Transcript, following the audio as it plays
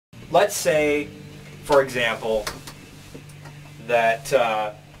let's say, for example, that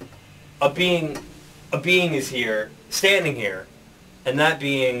a being is here, standing here, and that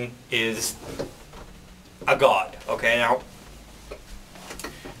being is a god. Okay, now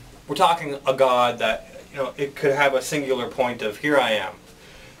we're talking a god that, you know, it could have a singular point of, here I am.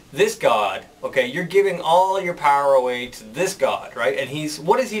 This God, okay, you're giving all your power away to this God, right? And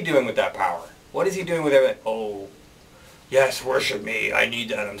what is he doing with that power? What is he doing with everything? Oh, yes, worship me. I need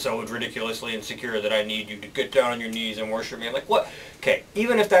that. I'm so ridiculously insecure that I need you to get down on your knees and worship me. I'm like, what? Okay,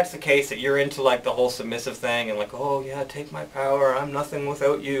 even if that's the case, that you're into like the whole submissive thing and like, oh yeah, take my power. I'm nothing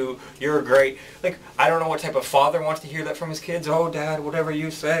without you. You're great. Like, I don't know what type of father wants to hear that from his kids. Oh, Dad, whatever you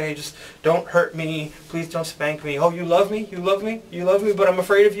say, just don't hurt me. Please don't spank me. Oh, you love me? You love me? You love me, but I'm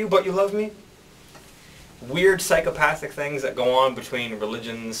afraid of you, but you love me? Weird psychopathic things that go on between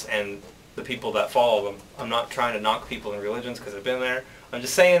religions and the people that follow them. I'm not trying to knock people in religions because I've been there. I'm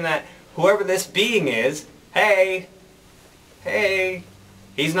just saying that whoever this being is, hey,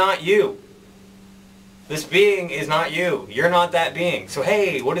 he's not you. This being is not you. You're not that being. So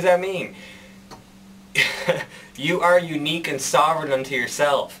hey, what does that mean? You are unique and sovereign unto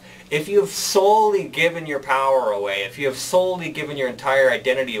yourself. If you have solely given your power away, if you have solely given your entire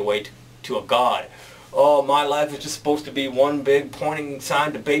identity away to a God, oh, my life is just supposed to be one big pointing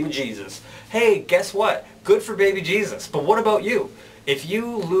sign to baby Jesus. Hey, guess what? Good for baby Jesus. But what about you? If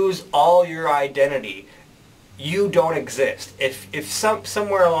you lose all your identity, you don't exist. If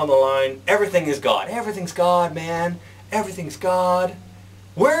somewhere along the line, everything is God. Everything's God, man. Everything's God.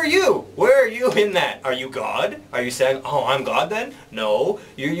 Where are you? Where are you in that? Are you God? Are you saying, oh, I'm God then? No.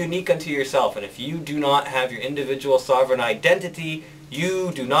 You're unique unto yourself. And if you do not have your individual sovereign identity,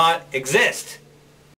 you do not exist.